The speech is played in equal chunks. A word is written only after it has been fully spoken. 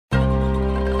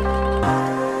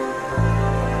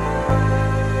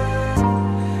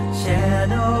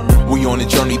a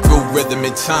journey through rhythm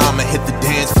and time. I hit the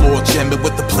dance floor, jamming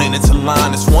with the planets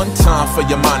aligned. It's one time for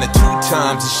your mind and two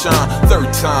times to shine.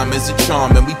 Third time is a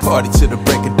charm, and we party till the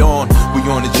break of dawn. We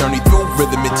on a journey through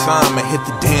rhythm and time. I hit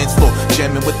the dance floor,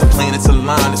 jamming with the planets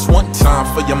aligned. It's one time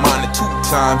for your mind and two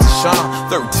times to shine.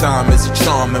 Third time is a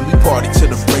charm, and we party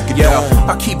till the break of dawn.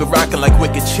 I keep it rocking like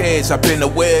wicked chairs. I've been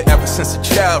aware ever since a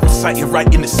child, reciting right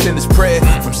in the sinner's prayer.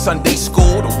 From Sunday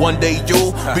school to one day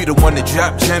you'll be the one that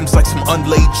drop gems like some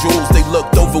unlaid jewels. They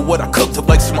looked over what I cooked up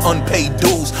like some unpaid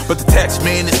dues, but the tax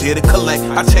man is here to collect.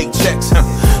 I take checks,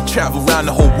 travel around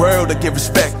the whole world to give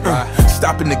respect.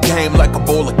 Stopping the game like a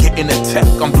bowler getting a tech.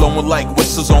 I'm blowing like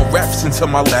whistles on raps until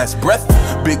my last breath.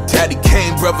 Big Daddy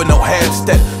came, brother, no half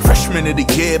step. Freshman of the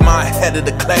year, my head of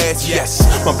the class. Yes,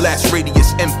 my blast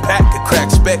radius impact could crack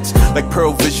specs like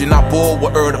Pearl Vision. I bore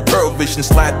with the Pearl Vision,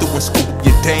 slide through and scoop up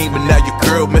your dame, and now your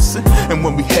girl missing. And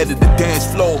when we headed the dance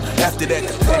floor, after that,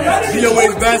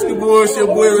 DOH basketball, it's your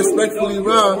boy Respectfully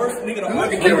Rob.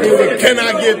 Can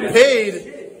I get paid?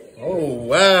 Oh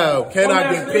wow, can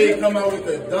I get paid? Come out with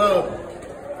a dub.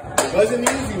 It wasn't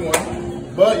an easy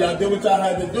one, but y'all did what y'all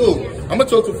had to do. I'm gonna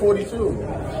talk to 42.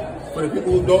 For the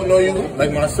people who don't know you,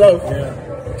 like myself,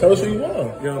 tell us who you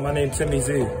are. Yo, my name's Timmy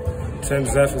Z. Tim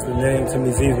Zeph is the name.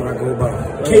 Timmy Z is what I go by.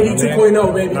 KD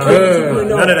 2.0, baby. KD 2.0.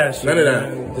 None of that shit. None of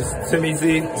that. Just Timmy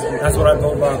Z. That's what I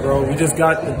go by, bro. We just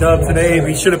got the dub today.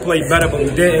 We should have played better, but we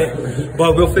didn't.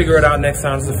 But we'll figure it out next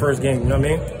time. It's the first game. You know what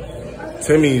I mean?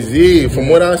 Timmy Z, from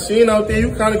what I've seen out there,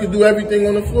 you kind of could do everything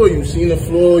on the floor. You've seen the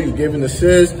floor, you gave an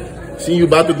assist. See you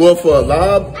about to go up for a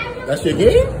lob. That's your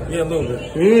game? Yeah, a little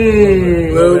bit.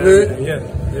 A little bit? Yeah.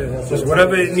 Just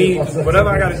whatever it needs, whatever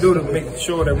I got to do to make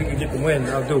sure that we can get the win,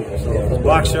 I'll do. So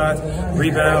block shots,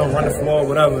 rebound, run the floor,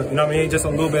 whatever. You know what I mean? Just a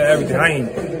little bit of everything. I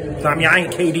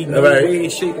ain't KD, no way,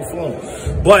 shape, or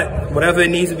form. But whatever it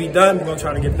needs to be done, we're going to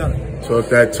try to get it done. Talk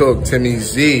that talk, Timmy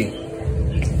Z.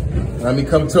 Let me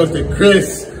come talk to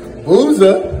Chris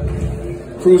Boozer.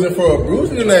 Cruising for a bruise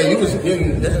tonight. You was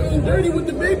getting dirty with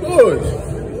the big boys. You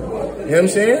know what I'm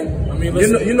saying? I mean,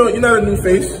 listen, you know, you're not a new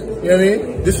face. You know what I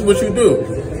mean? This is what you do.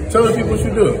 Tell the people what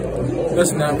you do.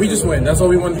 Listen, now, we just win. That's all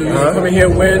we want to do. Come in here,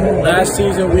 win. Last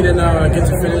season, we didn't get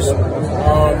to finish.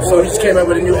 So we just came out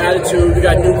with a new attitude. We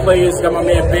got new players. We got my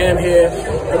man Bam here.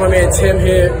 Got my man Tim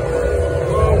here.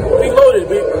 We loaded.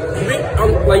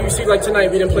 Like you see, like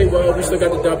tonight, we didn't play well. We still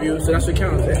got the W, so that's what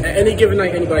counts. At any given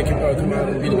night, anybody can come out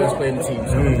and be the best player in the team.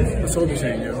 So that's what we're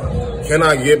saying, yo. Can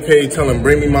I get paid? Tell them,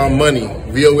 bring me my money.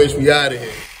 VOH, we out of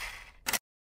here.